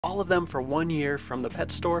all of them for 1 year from the pet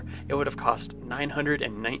store, it would have cost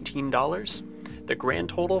 $919. The grand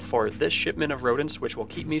total for this shipment of rodents, which will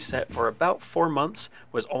keep me set for about 4 months,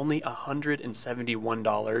 was only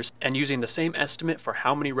 $171. And using the same estimate for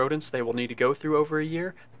how many rodents they will need to go through over a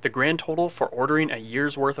year, the grand total for ordering a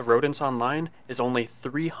year's worth of rodents online is only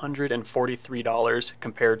 $343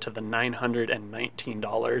 compared to the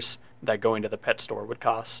 $919 that going to the pet store would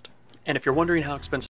cost. And if you're wondering how expensive